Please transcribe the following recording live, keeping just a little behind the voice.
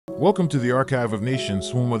Welcome to the Archive of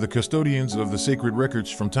Nations, whom are the custodians of the sacred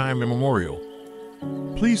records from time immemorial.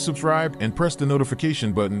 Please subscribe and press the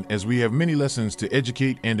notification button, as we have many lessons to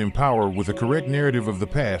educate and empower with a correct narrative of the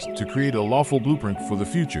past to create a lawful blueprint for the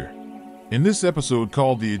future. In this episode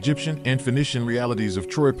called The Egyptian and Phoenician Realities of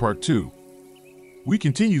Troy Part 2, we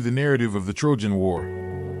continue the narrative of the Trojan War.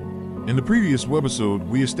 In the previous webisode,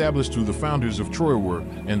 we established who the founders of Troy were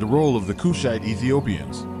and the role of the Kushite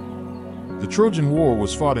Ethiopians. The Trojan War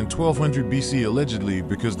was fought in 1200 BC allegedly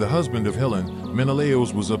because the husband of Helen,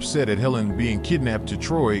 Menelaus, was upset at Helen being kidnapped to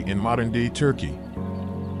Troy in modern-day Turkey.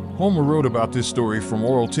 Homer wrote about this story from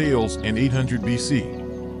oral tales in 800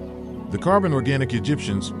 BC. The carbon-organic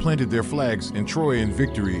Egyptians planted their flags in Troy in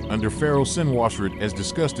victory under Pharaoh Senwosret, as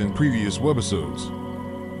discussed in previous webisodes.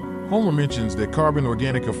 Homer mentions that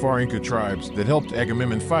carbon-organic Afarinka tribes that helped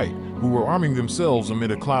Agamemnon fight, who were arming themselves amid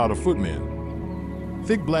a cloud of footmen.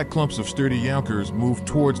 Thick black clumps of sturdy Yonkers moved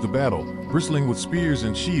towards the battle, bristling with spears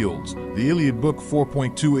and shields, the Iliad Book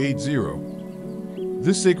 4.280.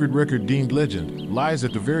 This sacred record, deemed legend, lies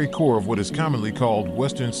at the very core of what is commonly called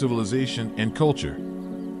Western civilization and culture.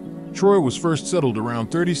 Troy was first settled around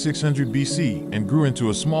 3600 BC and grew into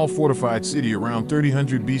a small fortified city around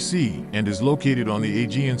 3000 BC and is located on the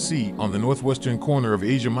Aegean Sea on the northwestern corner of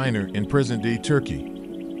Asia Minor in present-day Turkey.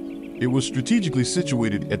 It was strategically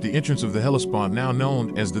situated at the entrance of the Hellespont, now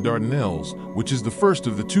known as the Dardanelles, which is the first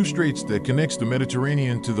of the two straits that connects the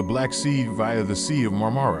Mediterranean to the Black Sea via the Sea of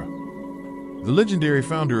Marmara. The legendary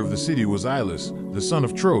founder of the city was Ilus, the son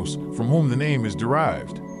of Tros, from whom the name is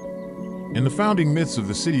derived. In the founding myths of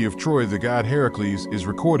the city of Troy, the god Heracles is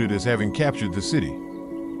recorded as having captured the city.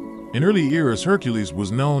 In early eras, Hercules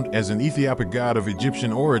was known as an Ethiopic god of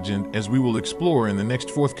Egyptian origin, as we will explore in the next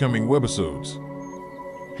forthcoming webisodes.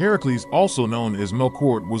 Heracles, also known as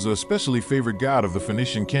Melkort, was a especially favored god of the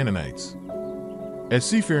Phoenician Canaanites. As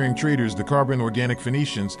seafaring traders, the carbon-organic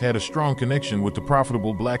Phoenicians had a strong connection with the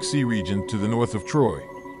profitable Black Sea region to the north of Troy.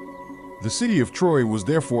 The city of Troy was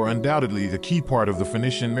therefore undoubtedly the key part of the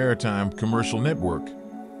Phoenician maritime commercial network.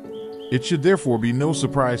 It should therefore be no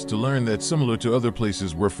surprise to learn that, similar to other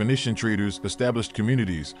places where Phoenician traders established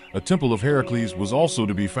communities, a temple of Heracles was also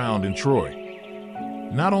to be found in Troy.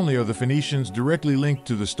 Not only are the Phoenicians directly linked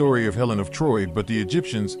to the story of Helen of Troy, but the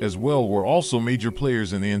Egyptians as well were also major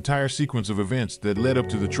players in the entire sequence of events that led up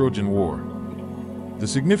to the Trojan War. The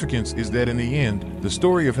significance is that in the end, the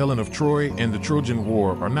story of Helen of Troy and the Trojan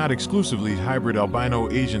War are not exclusively hybrid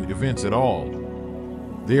albino-Asian events at all.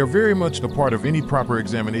 They are very much a part of any proper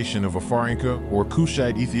examination of Afarinka or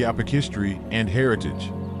Kushite Ethiopic history and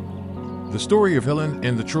heritage. The story of Helen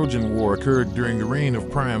and the Trojan War occurred during the reign of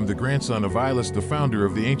Priam, the grandson of Ilus, the founder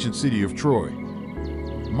of the ancient city of Troy.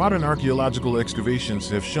 Modern archaeological excavations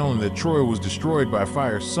have shown that Troy was destroyed by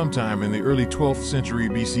fire sometime in the early 12th century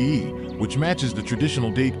BCE, which matches the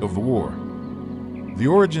traditional date of the war. The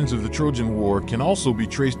origins of the Trojan War can also be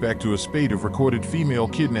traced back to a spate of recorded female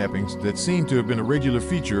kidnappings that seem to have been a regular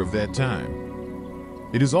feature of that time.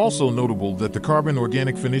 It is also notable that the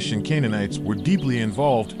carbon-organic Phoenician Canaanites were deeply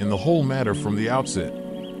involved in the whole matter from the outset.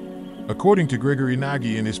 According to Gregory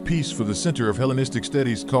Nagy in his piece for the Center of Hellenistic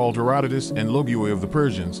Studies called Herodotus and Logioi of the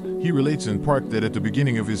Persians, he relates in part that at the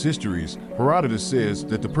beginning of his histories, Herodotus says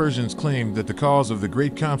that the Persians claimed that the cause of the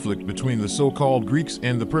great conflict between the so-called Greeks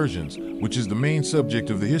and the Persians, which is the main subject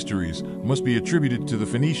of the histories, must be attributed to the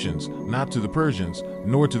Phoenicians, not to the Persians,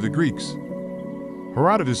 nor to the Greeks.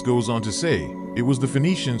 Herodotus goes on to say, it was the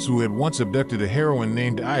Phoenicians who had once abducted a heroine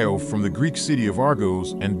named Io from the Greek city of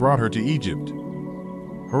Argos and brought her to Egypt.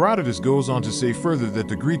 Herodotus goes on to say further that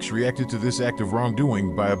the Greeks reacted to this act of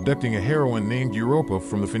wrongdoing by abducting a heroine named Europa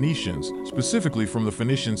from the Phoenicians, specifically from the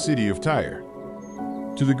Phoenician city of Tyre.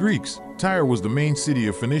 To the Greeks, Tyre was the main city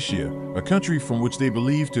of Phoenicia, a country from which they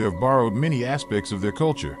believed to have borrowed many aspects of their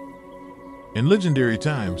culture. In legendary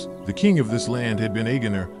times, the king of this land had been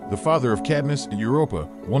Agenor, the father of Cadmus and Europa,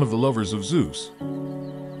 one of the lovers of Zeus.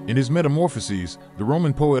 In his Metamorphoses, the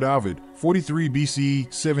Roman poet Ovid, 43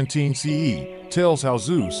 BCE, 17 CE, tells how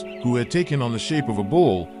Zeus, who had taken on the shape of a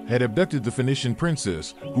bull, had abducted the Phoenician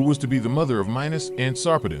princess, who was to be the mother of Minos and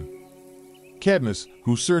Sarpedon. Cadmus,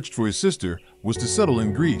 who searched for his sister, was to settle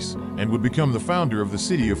in Greece and would become the founder of the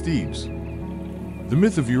city of Thebes. The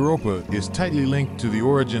myth of Europa is tightly linked to the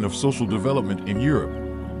origin of social development in Europe.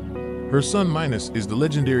 Her son Minos is the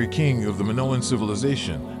legendary king of the Minoan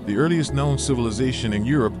civilization, the earliest known civilization in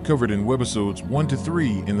Europe, covered in webisodes 1 to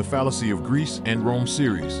 3 in the Fallacy of Greece and Rome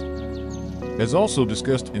series. As also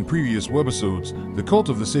discussed in previous webisodes, the cult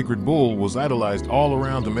of the sacred bull was idolized all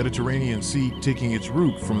around the Mediterranean Sea, taking its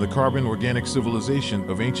root from the carbon-organic civilization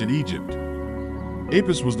of ancient Egypt.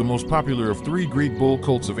 Apis was the most popular of three great bull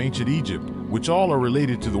cults of ancient Egypt, which all are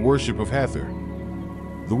related to the worship of Hathor.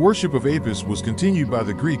 The worship of Apis was continued by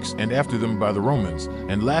the Greeks and after them by the Romans,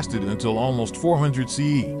 and lasted until almost 400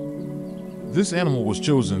 CE. This animal was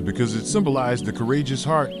chosen because it symbolized the courageous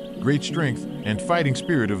heart, great strength, and fighting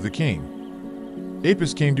spirit of the king.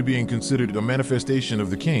 Apis came to being considered a manifestation of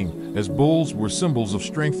the king, as bulls were symbols of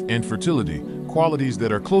strength and fertility, qualities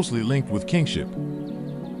that are closely linked with kingship.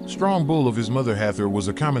 Strong bull of his mother Hathor was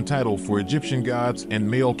a common title for Egyptian gods and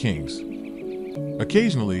male kings.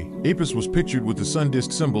 Occasionally, Apis was pictured with the sun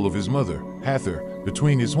disk symbol of his mother, Hathor,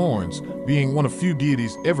 between his horns, being one of few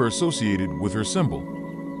deities ever associated with her symbol.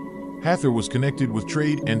 Hathor was connected with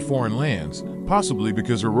trade and foreign lands, possibly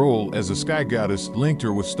because her role as a sky goddess linked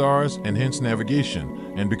her with stars and hence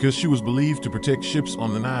navigation, and because she was believed to protect ships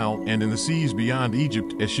on the Nile and in the seas beyond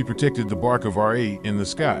Egypt as she protected the bark of Ra in the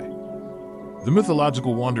sky. The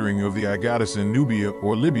mythological wandering of the eye goddess in Nubia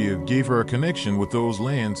or Libya gave her a connection with those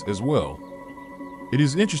lands as well. It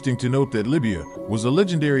is interesting to note that Libya was a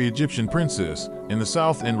legendary Egyptian princess in the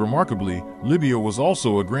south, and remarkably, Libya was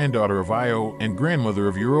also a granddaughter of Io and grandmother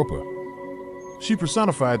of Europa. She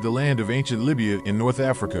personified the land of ancient Libya in North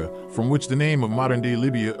Africa, from which the name of modern-day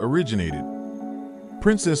Libya originated.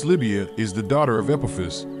 Princess Libya is the daughter of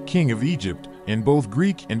Epiphas, king of Egypt, in both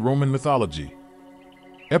Greek and Roman mythology.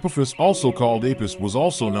 Epiphas, also called Apis, was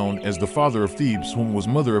also known as the father of Thebes, whom was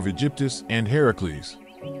mother of Aegyptus and Heracles.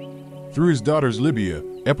 Through his daughters Libya,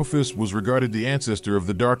 Epiphas was regarded the ancestor of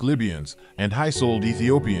the dark Libyans and high-souled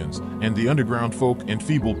Ethiopians and the underground folk and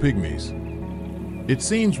feeble pygmies. It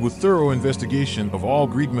seems with thorough investigation of all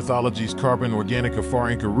Greek mythology's carbon organic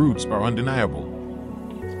Afarinca roots are undeniable.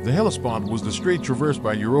 The Hellespont was the strait traversed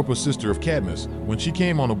by Europa, sister of Cadmus, when she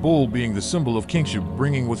came on a bull, being the symbol of kingship,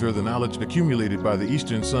 bringing with her the knowledge accumulated by the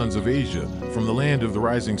eastern sons of Asia from the land of the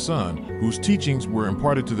rising sun, whose teachings were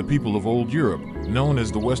imparted to the people of old Europe, known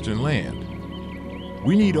as the Western Land.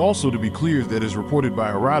 We need also to be clear that, as reported by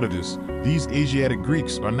Herodotus, these Asiatic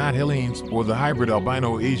Greeks are not Hellenes or the hybrid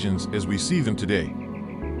albino Asians as we see them today.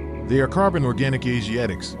 They are carbon organic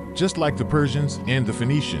Asiatics, just like the Persians and the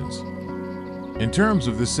Phoenicians. In terms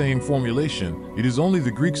of this same formulation, it is only the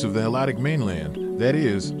Greeks of the Helladic mainland, that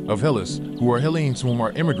is, of Hellas, who are Hellenes, whom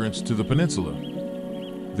are immigrants to the peninsula.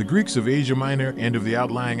 The Greeks of Asia Minor and of the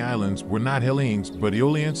outlying islands were not Hellenes, but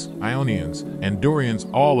Aeolians, Ionians, and Dorians,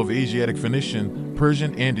 all of Asiatic Phoenician,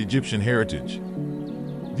 Persian, and Egyptian heritage.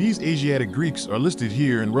 These Asiatic Greeks are listed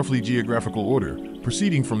here in roughly geographical order,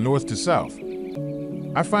 proceeding from north to south.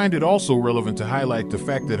 I find it also relevant to highlight the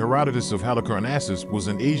fact that Herodotus of Halicarnassus was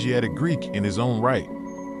an Asiatic Greek in his own right.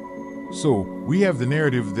 So, we have the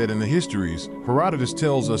narrative that in the histories, Herodotus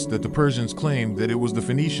tells us that the Persians claimed that it was the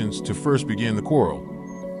Phoenicians to first begin the quarrel.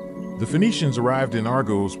 The Phoenicians arrived in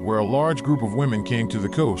Argos, where a large group of women came to the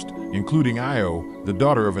coast, including Io, the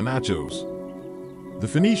daughter of Inachos. The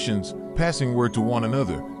Phoenicians, passing word to one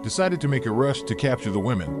another, decided to make a rush to capture the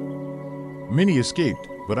women. Many escaped,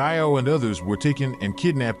 but Io and others were taken and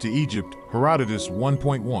kidnapped to Egypt. Herodotus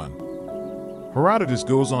 1.1. Herodotus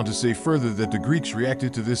goes on to say further that the Greeks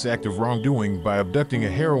reacted to this act of wrongdoing by abducting a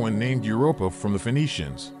heroine named Europa from the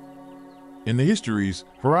Phoenicians. In the histories,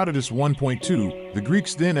 Herodotus 1.2, the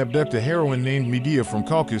Greeks then abduct a heroine named Medea from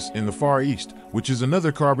Caucasus in the Far East, which is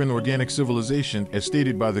another carbon organic civilization as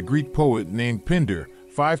stated by the Greek poet named Pindar,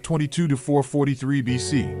 522 to 443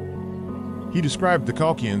 BC. He described the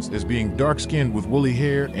Colchians as being dark-skinned with woolly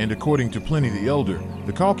hair, and according to Pliny the Elder,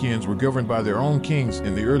 the Colchians were governed by their own kings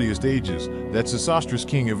in the earliest ages, that Sesostris,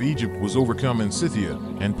 king of Egypt, was overcome in Scythia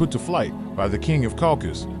and put to flight by the king of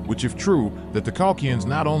Caucasus, which, if true, that the Colchians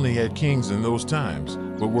not only had kings in those times,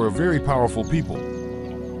 but were a very powerful people.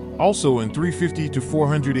 Also in 350 to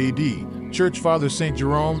 400 AD, Church Fathers St.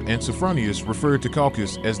 Jerome and Sophronius referred to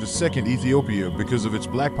Caucasus as the second Ethiopia because of its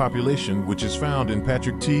black population, which is found in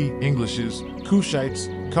Patrick T. English's Cushites,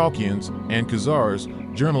 Colchians, and Khazars,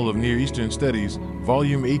 Journal of Near Eastern Studies,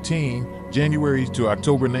 Volume 18, January to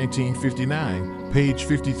October 1959, page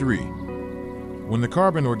 53. When the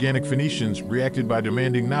carbon organic Phoenicians reacted by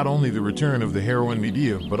demanding not only the return of the heroine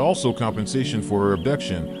Medea but also compensation for her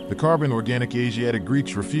abduction, the carbon organic Asiatic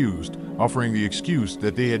Greeks refused, offering the excuse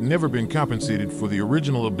that they had never been compensated for the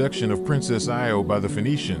original abduction of Princess Io by the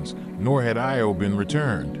Phoenicians, nor had Io been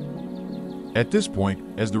returned. At this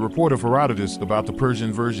point, as the report of Herodotus about the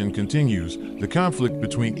Persian version continues, the conflict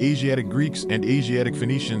between Asiatic Greeks and Asiatic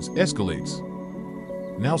Phoenicians escalates.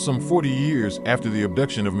 Now some 40 years after the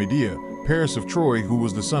abduction of Medea, Paris of Troy, who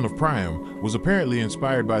was the son of Priam, was apparently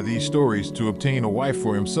inspired by these stories to obtain a wife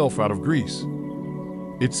for himself out of Greece.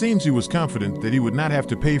 It seems he was confident that he would not have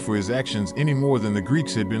to pay for his actions any more than the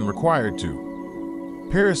Greeks had been required to.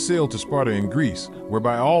 Paris sailed to Sparta in Greece, where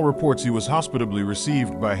by all reports he was hospitably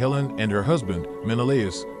received by Helen and her husband,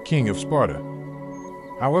 Menelaus, king of Sparta.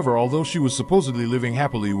 However, although she was supposedly living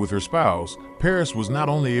happily with her spouse, Paris was not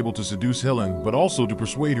only able to seduce Helen, but also to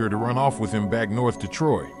persuade her to run off with him back north to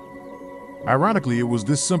Troy. Ironically, it was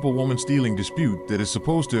this simple woman-stealing dispute that is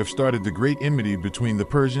supposed to have started the great enmity between the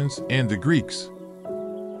Persians and the Greeks.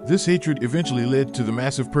 This hatred eventually led to the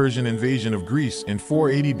massive Persian invasion of Greece in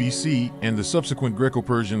 480 BC and the subsequent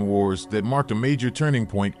Greco-Persian Wars that marked a major turning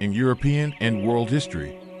point in European and world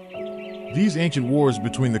history. These ancient wars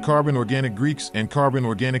between the carbon-organic Greeks and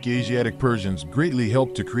carbon-organic Asiatic Persians greatly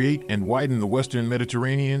helped to create and widen the Western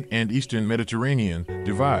Mediterranean and Eastern Mediterranean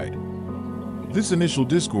divide. This initial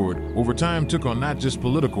discord over time took on not just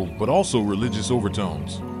political but also religious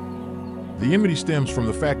overtones. The enmity stems from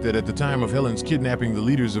the fact that at the time of Helen's kidnapping, the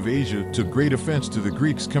leaders of Asia took great offense to the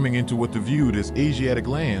Greeks coming into what they viewed as Asiatic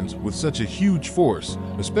lands with such a huge force,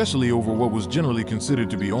 especially over what was generally considered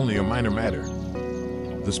to be only a minor matter.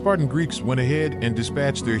 The Spartan Greeks went ahead and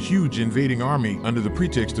dispatched their huge invading army under the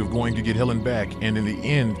pretext of going to get Helen back, and in the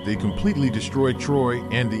end they completely destroyed Troy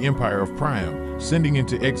and the Empire of Priam, sending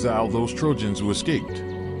into exile those Trojans who escaped.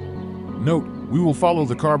 Note, we will follow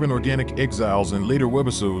the carbon-organic exiles in later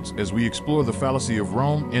webisodes as we explore the fallacy of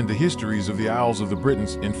Rome and the histories of the Isles of the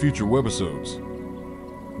Britons in future webisodes.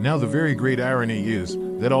 Now, the very great irony is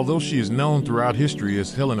that although she is known throughout history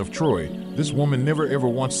as Helen of Troy, this woman never ever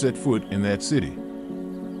once set foot in that city.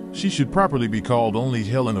 She should properly be called only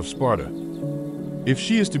Helen of Sparta. If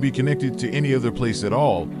she is to be connected to any other place at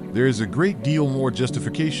all, there is a great deal more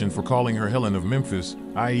justification for calling her Helen of Memphis,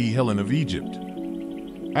 i.e. Helen of Egypt.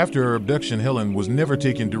 After her abduction, Helen was never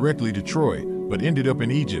taken directly to Troy, but ended up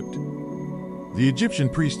in Egypt. The Egyptian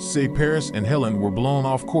priests say Paris and Helen were blown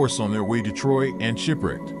off course on their way to Troy and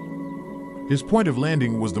shipwrecked. His point of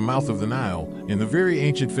landing was the mouth of the Nile, in the very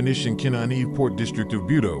ancient Phoenician Canaan port district of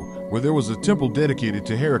Buto, where there was a temple dedicated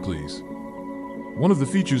to Heracles. One of the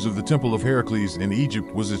features of the Temple of Heracles in Egypt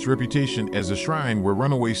was its reputation as a shrine where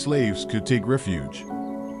runaway slaves could take refuge.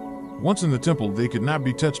 Once in the temple, they could not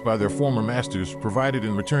be touched by their former masters, provided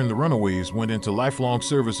in return the runaways went into lifelong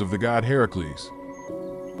service of the god Heracles.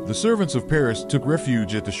 The servants of Paris took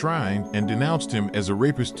refuge at the shrine and denounced him as a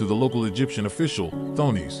rapist to the local Egyptian official,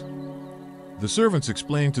 Thonis. The servants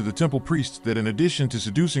explained to the temple priests that in addition to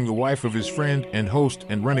seducing the wife of his friend and host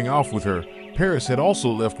and running off with her, Paris had also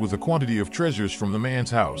left with a quantity of treasures from the man's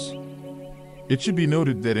house. It should be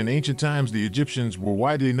noted that in ancient times the Egyptians were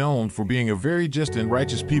widely known for being a very just and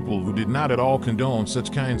righteous people who did not at all condone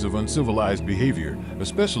such kinds of uncivilized behavior,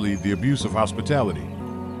 especially the abuse of hospitality.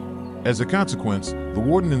 As a consequence, the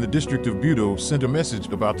warden in the district of Buto sent a message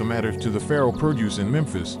about the matter to the pharaoh Produce in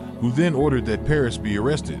Memphis, who then ordered that Paris be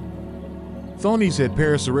arrested. Thonis had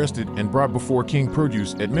Paris arrested and brought before King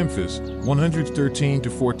Produce at Memphis,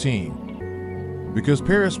 113-14. Because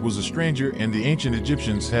Paris was a stranger and the ancient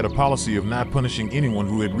Egyptians had a policy of not punishing anyone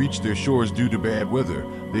who had reached their shores due to bad weather,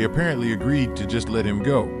 they apparently agreed to just let him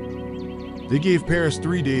go. They gave Paris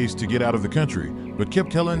 3 days to get out of the country, but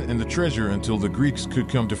kept Helen and the treasure until the Greeks could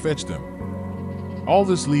come to fetch them. All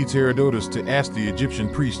this leads Herodotus to ask the Egyptian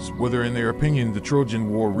priests whether in their opinion the Trojan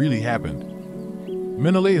War really happened.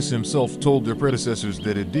 Menelaus himself told their predecessors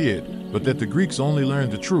that it did, but that the Greeks only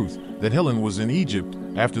learned the truth, that Helen was in Egypt,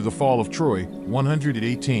 after the fall of Troy,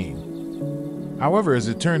 118. However, as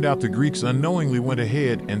it turned out, the Greeks unknowingly went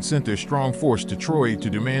ahead and sent their strong force to Troy to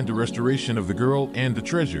demand the restoration of the girl and the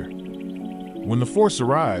treasure. When the force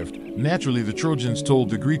arrived, naturally the Trojans told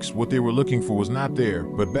the Greeks what they were looking for was not there,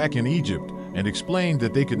 but back in Egypt, and explained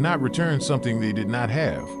that they could not return something they did not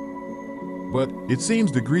have. But it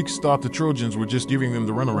seems the Greeks thought the Trojans were just giving them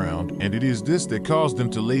the runaround, and it is this that caused them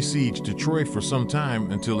to lay siege to Troy for some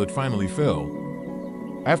time until it finally fell.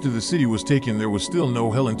 After the city was taken, there was still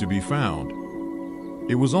no Helen to be found.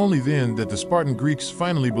 It was only then that the Spartan Greeks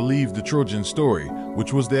finally believed the Trojan story,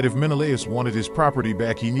 which was that if Menelaus wanted his property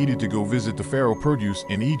back, he needed to go visit the pharaoh Produce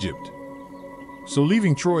in Egypt. So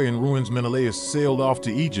leaving Troy in ruins, Menelaus sailed off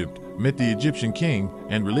to Egypt, met the Egyptian king,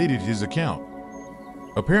 and related his account.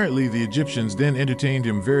 Apparently, the Egyptians then entertained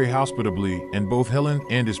him very hospitably, and both Helen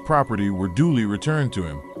and his property were duly returned to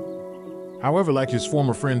him. However, like his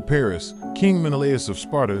former friend Paris, King Menelaus of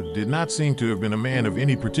Sparta did not seem to have been a man of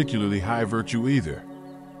any particularly high virtue either.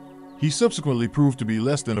 He subsequently proved to be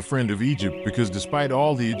less than a friend of Egypt because despite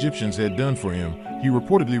all the Egyptians had done for him, he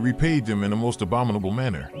reportedly repaid them in a most abominable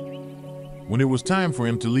manner. When it was time for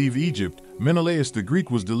him to leave Egypt, Menelaus the Greek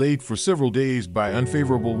was delayed for several days by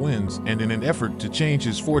unfavorable winds, and in an effort to change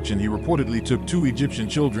his fortune, he reportedly took 2 Egyptian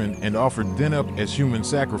children and offered them up as human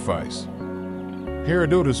sacrifice.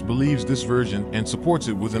 Herodotus believes this version and supports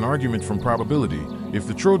it with an argument from probability. If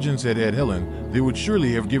the Trojans had had Helen, they would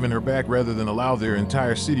surely have given her back rather than allow their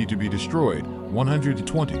entire city to be destroyed.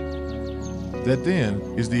 120. That then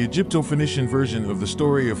is the Egypto-Phoenician version of the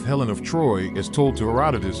story of Helen of Troy as told to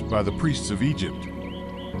Herodotus by the priests of Egypt.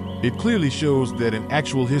 It clearly shows that in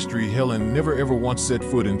actual history Helen never ever once set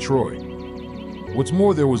foot in Troy. What's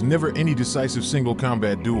more, there was never any decisive single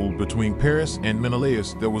combat duel between Paris and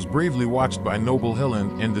Menelaus that was bravely watched by noble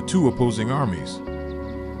Helen and the two opposing armies.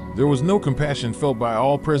 There was no compassion felt by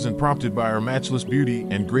all present prompted by her matchless beauty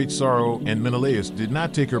and great sorrow, and Menelaus did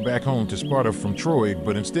not take her back home to Sparta from Troy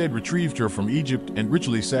but instead retrieved her from Egypt and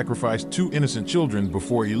ritually sacrificed 2 innocent children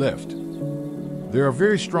before he left. There are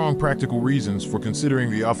very strong practical reasons for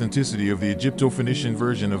considering the authenticity of the Egypto-Phoenician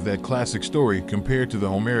version of that classic story compared to the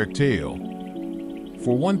Homeric tale.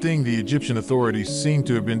 For one thing, the Egyptian authorities seem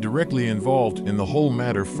to have been directly involved in the whole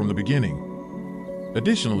matter from the beginning.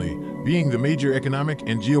 Additionally, being the major economic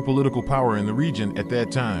and geopolitical power in the region at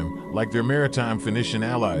that time, like their maritime Phoenician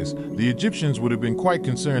allies, the Egyptians would have been quite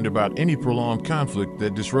concerned about any prolonged conflict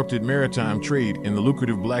that disrupted maritime trade in the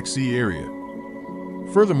lucrative Black Sea area.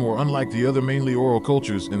 Furthermore, unlike the other mainly oral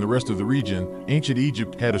cultures in the rest of the region, ancient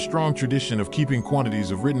Egypt had a strong tradition of keeping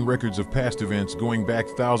quantities of written records of past events going back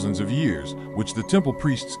thousands of years, which the temple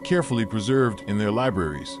priests carefully preserved in their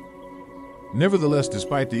libraries. Nevertheless,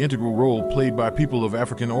 despite the integral role played by people of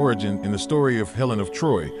African origin in the story of Helen of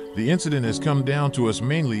Troy, the incident has come down to us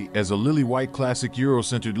mainly as a lily-white classic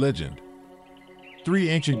Euro-centered legend. 3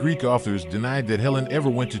 ancient Greek authors denied that Helen ever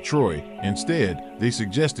went to Troy. Instead, they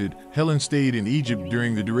suggested Helen stayed in Egypt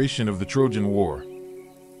during the duration of the Trojan War.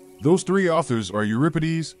 Those 3 authors are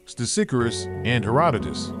Euripides, Stesichorus, and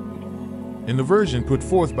Herodotus. In the version put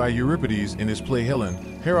forth by Euripides in his play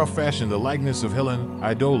Helen, Hera fashioned a likeness of Helen,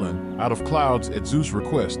 Eidolon, out of clouds at Zeus'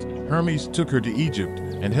 request. Hermes took her to Egypt,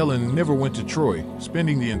 and Helen never went to Troy,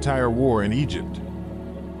 spending the entire war in Egypt.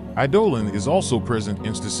 Eidolon is also present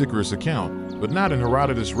in Stesichorus' account, but not in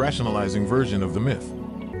Herodotus' rationalizing version of the myth.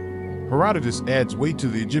 Herodotus adds weight to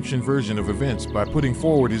the Egyptian version of events by putting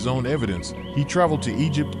forward his own evidence. He traveled to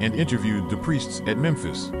Egypt and interviewed the priests at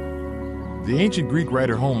Memphis. The ancient Greek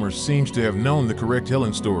writer Homer seems to have known the correct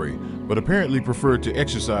Helen story, but apparently preferred to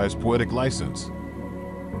exercise poetic license.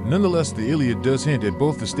 Nonetheless, the Iliad does hint at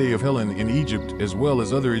both the stay of Helen in Egypt as well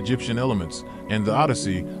as other Egyptian elements, and the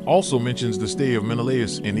Odyssey also mentions the stay of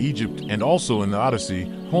Menelaus in Egypt, and also in the Odyssey,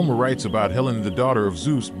 Homer writes about Helen, the daughter of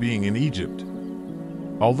Zeus, being in Egypt.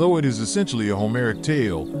 Although it is essentially a Homeric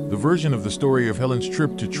tale, the version of the story of Helen's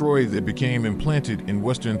trip to Troy that became implanted in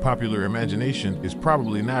Western popular imagination is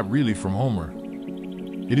probably not really from Homer.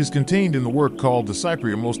 It is contained in the work called the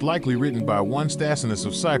Cypria, most likely written by one Stasinus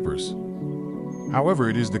of Cyprus. However,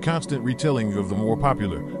 it is the constant retelling of the more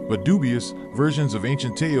popular, but dubious, versions of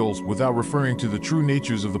ancient tales without referring to the true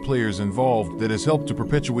natures of the players involved that has helped to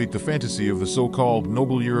perpetuate the fantasy of the so-called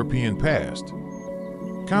noble European past.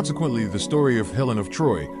 Consequently, the story of Helen of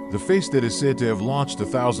Troy, the face that is said to have launched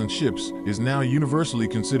 1,000 ships, is now universally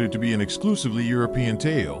considered to be an exclusively European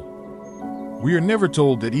tale. We are never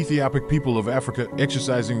told that Ethiopic people of Africa,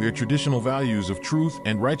 exercising their traditional values of truth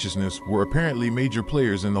and righteousness, were apparently major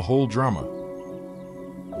players in the whole drama.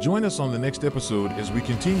 Join us on the next episode as we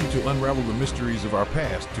continue to unravel the mysteries of our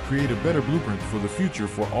past to create a better blueprint for the future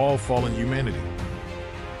for all fallen humanity.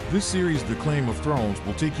 This series, The Claim of Thrones,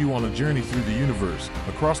 will take you on a journey through the universe,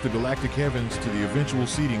 across the galactic heavens to the eventual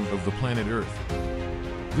seeding of the planet Earth.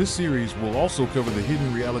 This series will also cover the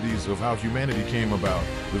hidden realities of how humanity came about,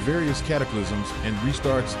 the various cataclysms and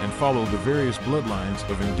restarts, and follow the various bloodlines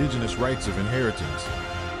of indigenous rights of inheritance.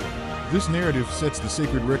 This narrative sets the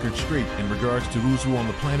sacred record straight in regards to who's who on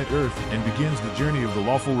the planet Earth and begins the journey of the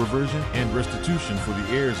lawful reversion and restitution for the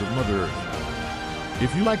heirs of Mother Earth.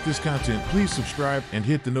 If you like this content, please subscribe and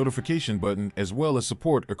hit the notification button, as well as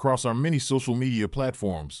support across our many social media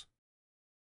platforms.